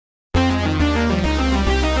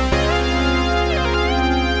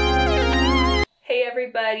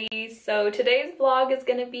everybody. So today's vlog is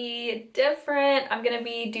going to be different. I'm going to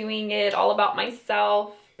be doing it all about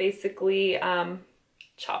myself, basically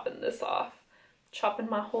chopping this off, chopping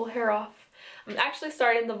my whole hair off. I'm actually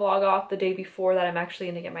starting the vlog off the day before that I'm actually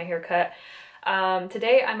going to get my hair cut.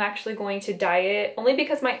 Today I'm actually going to dye it only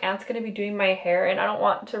because my aunt's going to be doing my hair and I don't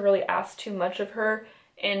want to really ask too much of her,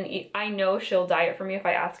 and I know she'll dye it for me if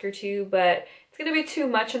I ask her to, but it's going to be too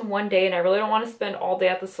much in one day and I really don't want to spend all day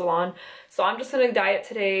at the salon. So I'm just going to dye it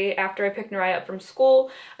today after I pick Nariah up from school.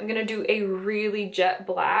 I'm going to do a really jet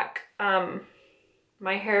black.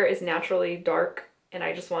 My hair is naturally dark and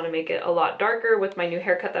I just want to make it a lot darker with my new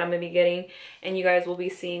haircut that I'm going to be getting, and you guys will be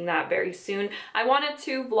seeing that very soon. I wanted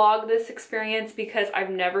to vlog this experience because I've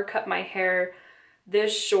never cut my hair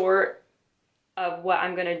this short of what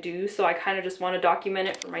I'm going to do, so I kind of just want to document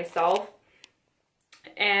it for myself.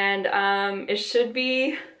 And it should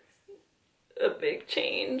be a big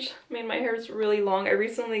change. I mean, my hair is really long. I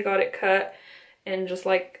recently got it cut in just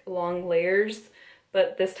like long layers,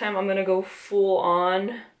 but this time I'm gonna go full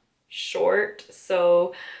on short,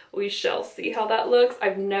 so we shall see how that looks.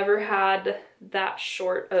 I've never had that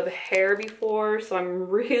short of hair before, so I'm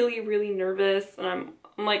really nervous, and I'm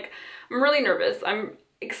really nervous. I'm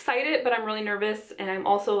excited, but I'm really nervous, and I'm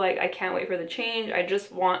also like, I can't wait for the change. I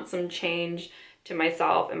just want some change to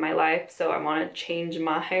myself and my life, so I want to change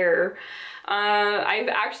my hair. I've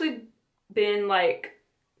actually been like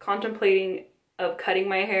contemplating of cutting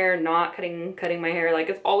my hair, not cutting my hair. Like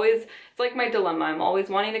it's like my dilemma. I'm always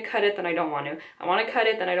wanting to cut it, then I don't want to. I want to cut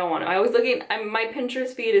it, then I don't want to. I always my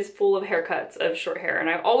Pinterest feed is full of haircuts of short hair and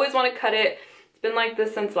I always want to cut it. It's been like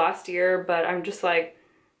this since last year, but I'm just like,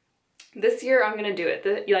 this year I'm gonna do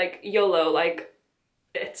it. Like YOLO, like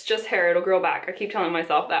it's just hair, it'll grow back. I keep telling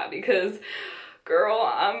myself that because girl,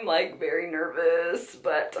 I'm like very nervous,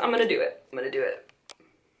 but I'm gonna do it. I'm gonna do it.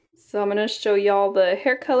 So I'm gonna show y'all the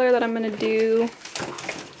hair color that I'm gonna do.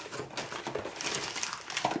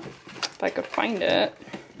 If I could find it.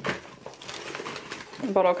 I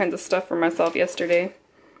bought all kinds of stuff for myself yesterday.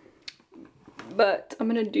 But I'm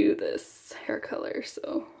gonna do this hair color.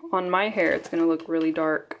 So on my hair, it's gonna look really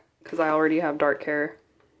dark because I already have dark hair.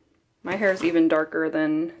 My hair is even darker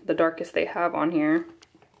than the darkest they have on here.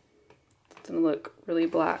 It's gonna look really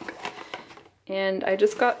black. And I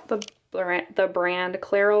just got the brand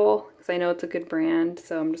Clairol because I know it's a good brand,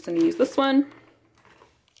 so I'm just gonna use this one.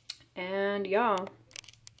 And yeah.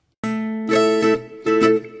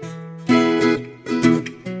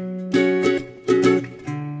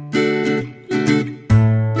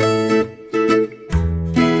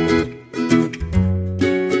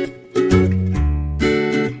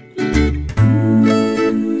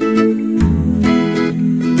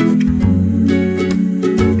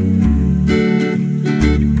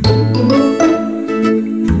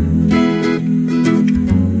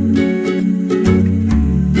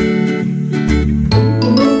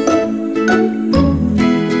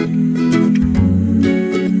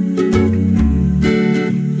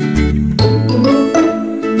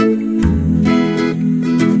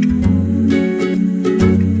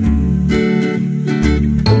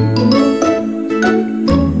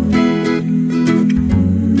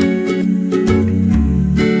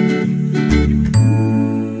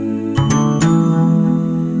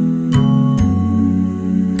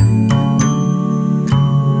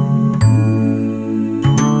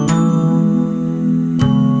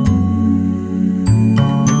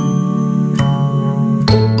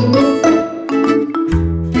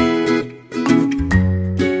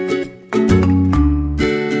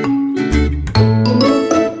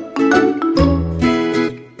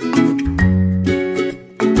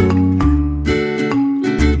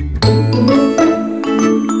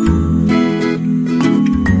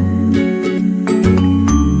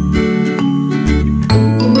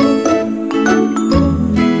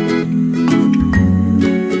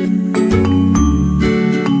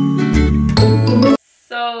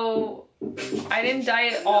 I didn't dye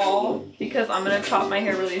it all because I'm gonna chop my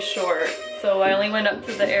hair really short. So I only went up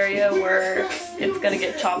to the area where it's gonna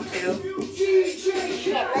get chopped to.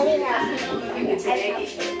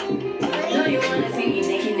 You wanna see me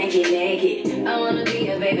naked. I wanna be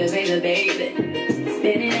a baby.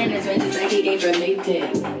 Spinning in his red just like he came from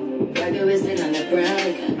Maytag. Rocket was sitting on the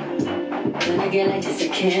brown. When I get like this, I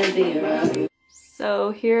can't be around you. So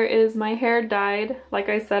here is my hair dyed. Like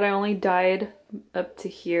I said, I only dyed up to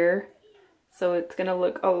here. So it's gonna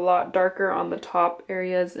look a lot darker on the top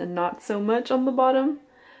areas and not so much on the bottom.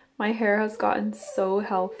 My hair has gotten so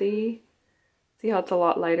healthy. See how it's a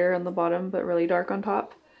lot lighter on the bottom but really dark on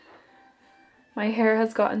top? My hair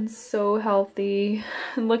has gotten so healthy,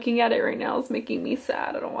 and looking at it right now is making me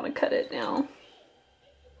sad. I don't want to cut it now.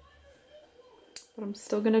 but I'm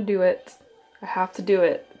still gonna do it. I have to do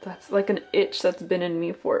it. That's like an itch that's been in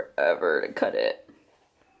me forever to cut it.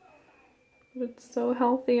 But it's so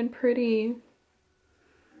healthy and pretty.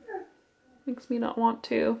 Makes me not want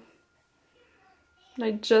to. And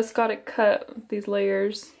I just got it cut with these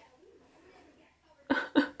layers.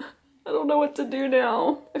 I don't know what to do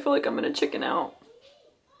now. I feel like I'm gonna chicken out.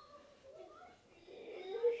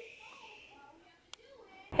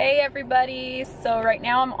 Hey everybody, so right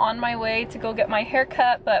now I'm on my way to go get my hair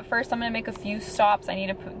cut, but first I'm gonna make a few stops. I need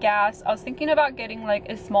to put gas. I was thinking about getting like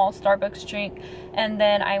a small Starbucks drink, and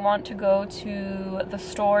then I want to go to the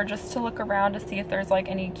store just to look around to see if there's like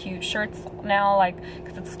any cute shirts now, like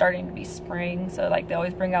because it's starting to be spring, so like they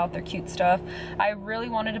always bring out their cute stuff. I really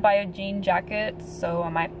wanted to buy a jean jacket, so I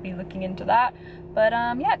might be looking into that. But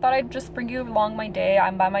yeah, I thought I'd just bring you along my day.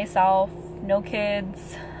 I'm by myself, no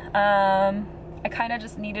kids. I kind of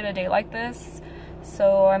just needed a day like this,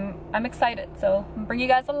 so I'm excited. So I'm bring you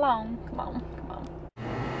guys along. Come on, come on.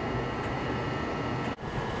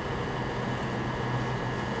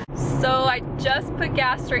 So I just put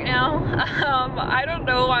gas right now. I don't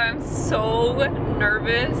know why I'm so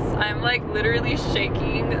nervous. I'm like literally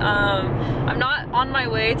shaking. I'm not on my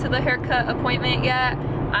way to the haircut appointment yet.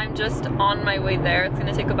 I'm just on my way there. It's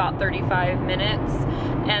gonna take about 35 minutes,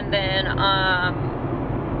 and then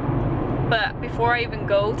but before I even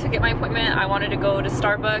go to get my appointment, I wanted to go to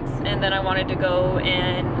Starbucks, and then I wanted to go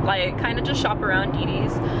and like kind of just shop around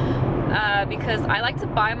DD's because I like to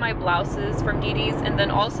buy my blouses from DD's, and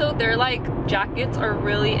then also their like jackets are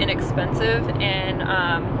really inexpensive, and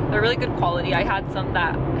they're really good quality. I had some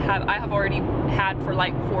that I have already had for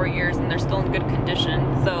like 4 years, and they're still in good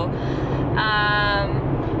condition. So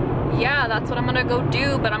yeah, that's what I'm gonna go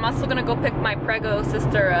do. But I'm also gonna go pick my Prego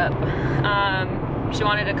sister up. She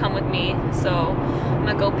wanted to come with me, so I'm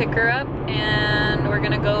gonna go pick her up and we're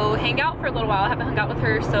gonna go hang out for a little while. I haven't hung out with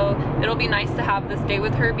her, so it'll be nice to have this day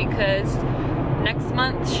with her because next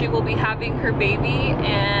month she will be having her baby,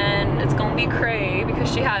 and it's gonna be cray because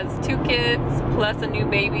she has 2 kids plus a new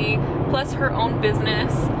baby plus her own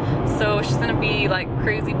business, so she's gonna be like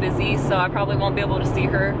crazy busy. So I probably won't be able to see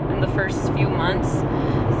her in the first few months,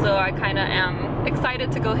 so I kind of am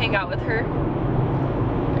excited to go hang out with her.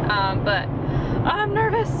 But I'm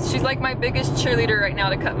nervous. She's like my biggest cheerleader right now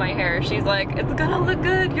to cut my hair. She's like, it's gonna look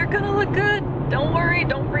good, you're gonna look good, don't worry,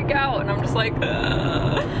 don't freak out. And I'm just like,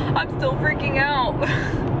 I'm still freaking out.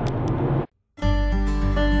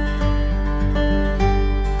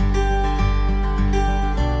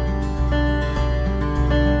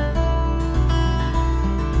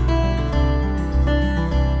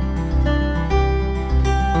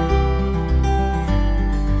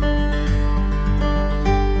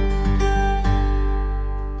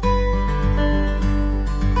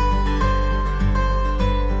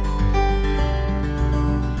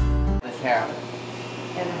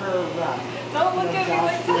 Don't look at me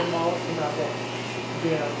like that.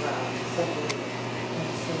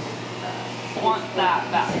 Want that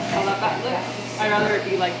back. How that back looks? I'd rather it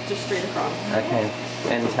be like just straight across. Okay,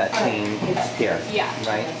 and touching here. Yeah.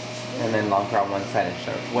 Right? And then longer on one side and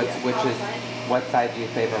short. What side do you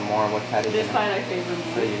favor more? What side is this side I favor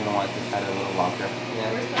more. So you're gonna want this side a little longer.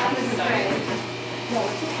 Yeah.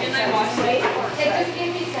 Can I wash it? Just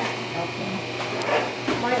give me some. Okay.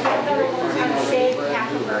 My daughter was on shave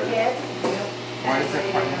half of her head. Why is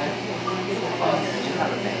it permanent? Well, you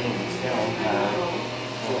have a vein too.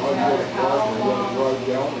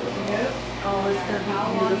 Oh, it's going to be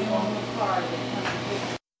beautiful.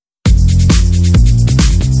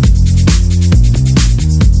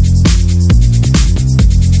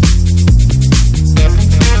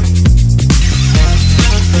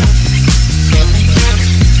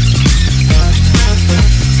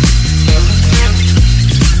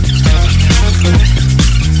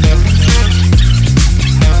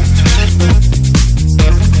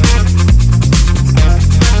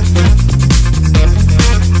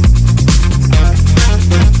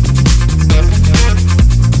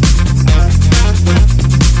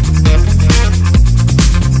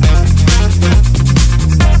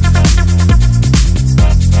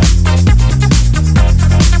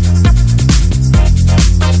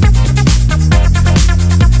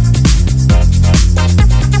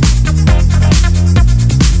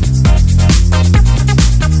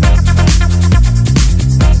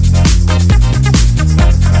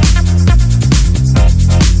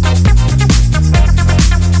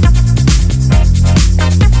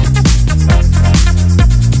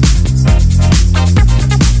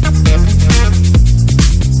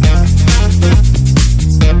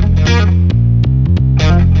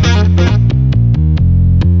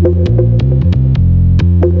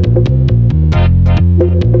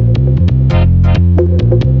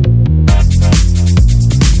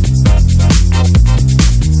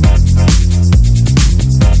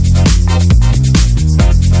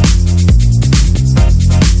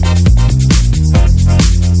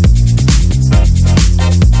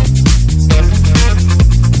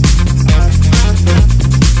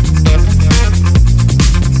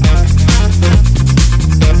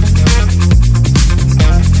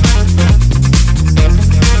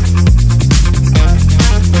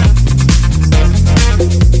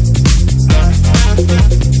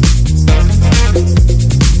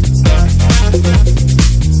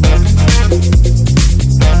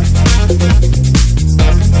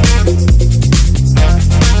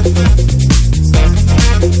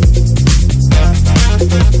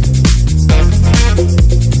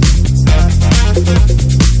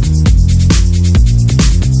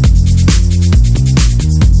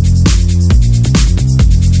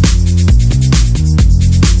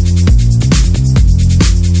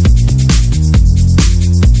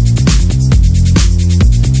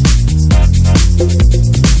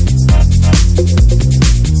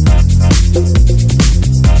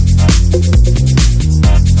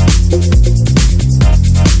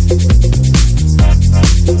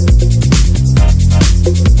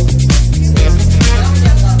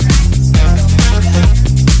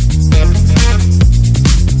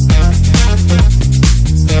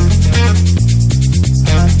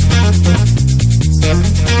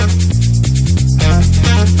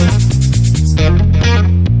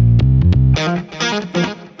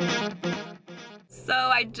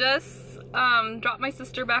 I just dropped my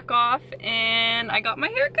sister back off and I got my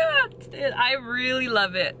haircut. I really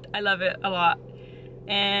love it. I love it a lot.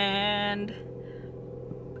 And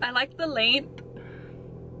I like the length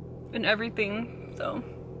and everything, so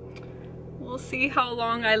we'll see how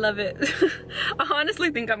long I love it. I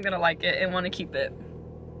honestly think I'm gonna like it and want to keep it.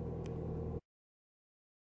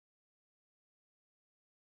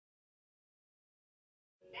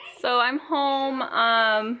 So I'm home.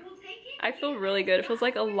 I feel really good. It feels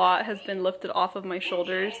like a lot has been lifted off of my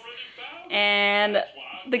shoulders. And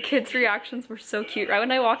the kids' reactions were so cute. Right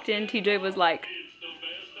when I walked in, TJ was like,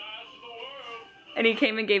 and he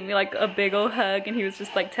came and gave me like a big old hug, and he was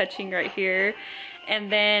just like touching right here.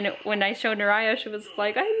 And then when I showed Naraya, she was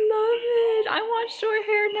like, I love it. I want short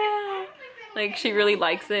hair now. Like, she really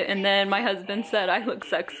likes it. And then my husband said I look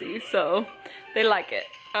sexy, so they like it.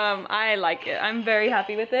 I like it. I'm very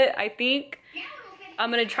happy with it. I think I'm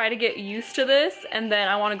gonna try to get used to this, and then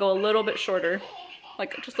I want to go a little bit shorter,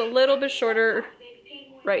 like just a little bit shorter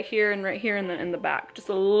right here, and then in the back, just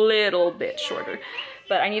a little bit shorter.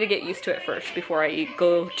 But I need to get used to it first before I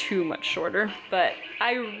go too much shorter. But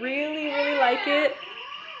I really like it.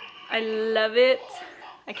 I love it.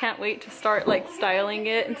 I can't wait to start like styling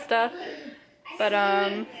it and stuff. But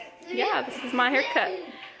yeah, this is my haircut.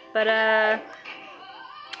 But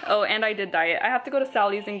oh, and I did dye it. I have to go to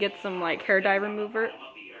Sally's and get some like hair dye remover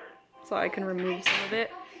so I can remove some of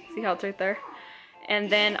it. See how it's right there? And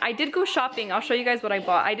then I did go shopping. I'll show you guys what I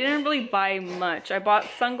bought. I didn't really buy much. I bought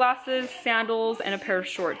sunglasses, sandals, and a pair of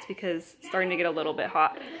shorts because it's starting to get a little bit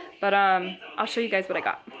hot. But I'll show you guys what I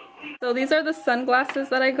got. So these are the sunglasses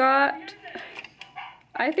that I got.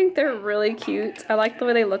 I think they're really cute. I like the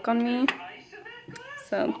way they look on me.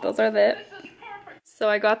 So those are it. So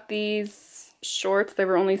I got these shorts. They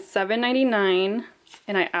were only $7.99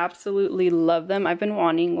 and I absolutely love them. I've been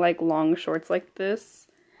wanting like long shorts like this.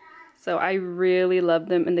 So I really love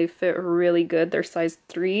them and they fit really good. They're size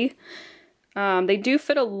 3. They do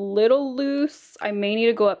fit a little loose. I may need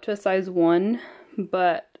to go up to a size 1,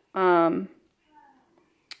 but I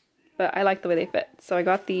like the way they fit. So I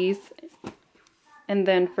got these. And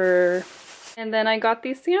then I got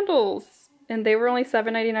these sandals and they were only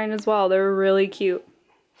 $7.99 as well. They're really cute.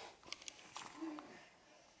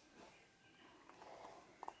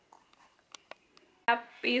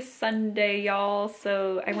 Happy Sunday, y'all.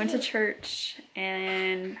 So I went to church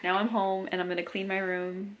and now I'm home and I'm gonna clean my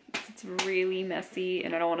room. It's really messy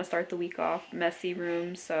and I don't want to start the week off messy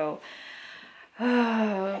room, so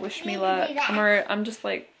wish me luck. I'm just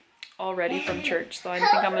like all ready from church, so I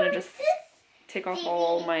think I'm gonna just take off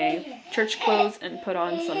all my church clothes and put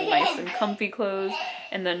on some nice and comfy clothes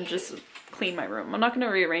and then just clean my room. I'm not going to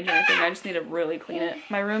rearrange anything. I just need to really clean it.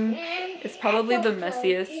 My room is probably the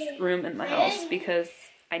messiest room in the house because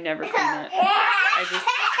I never clean it.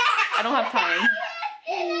 I don't have time.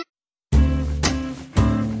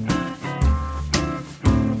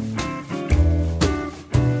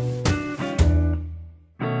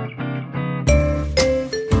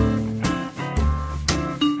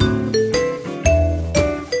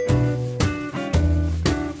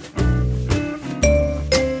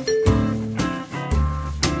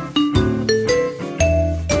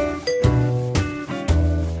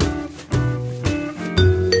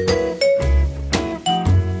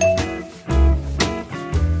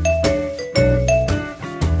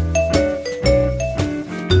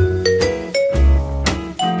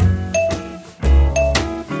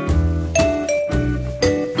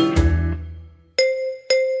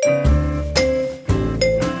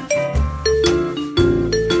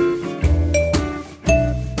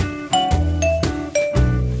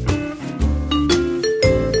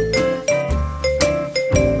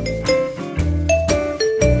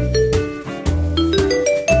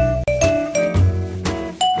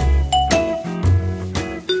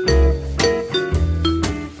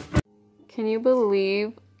 Can you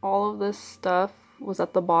believe all of this stuff was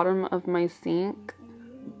at the bottom of my sink?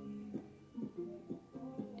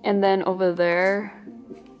 And then over there,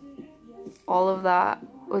 all of that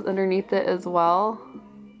was underneath it as well.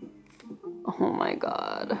 Oh my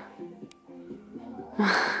god.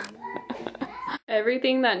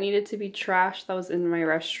 Everything that needed to be trashed that was in my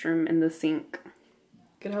restroom in the sink.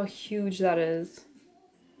 Look at how huge that is.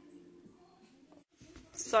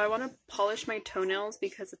 So I want to polish my toenails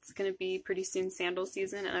because it's going to be pretty soon sandal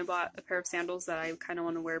season, and I bought a pair of sandals that I kind of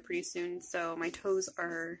want to wear pretty soon, so my toes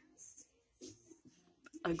are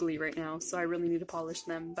ugly right now, so I really need to polish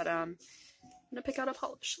them. But I'm going to pick out a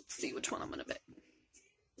polish. Let's see which one I'm going to pick.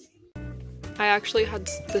 I actually had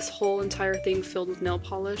this whole entire thing filled with nail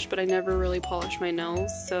polish, but I never really polished my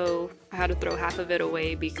nails, so I had to throw half of it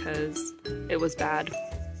away because it was bad.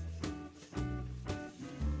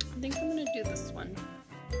 think I'm gonna do this one.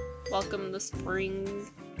 Welcome the spring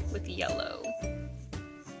with yellow.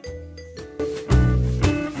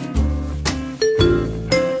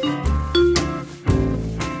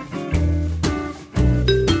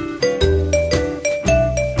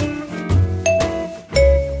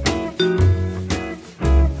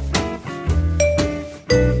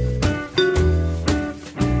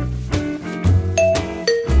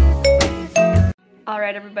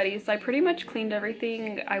 Alright everybody, so I pretty much cleaned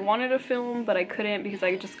everything. I wanted to film, but I couldn't because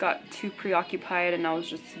I just got too preoccupied and I was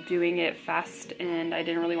just doing it fast and I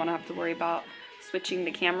didn't really want to have to worry about switching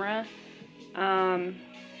the camera.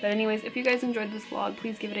 But anyways, if you guys enjoyed this vlog,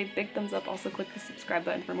 please give it a big thumbs up. Also click the subscribe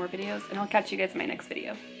button for more videos and I'll catch you guys in my next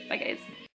video. Bye guys.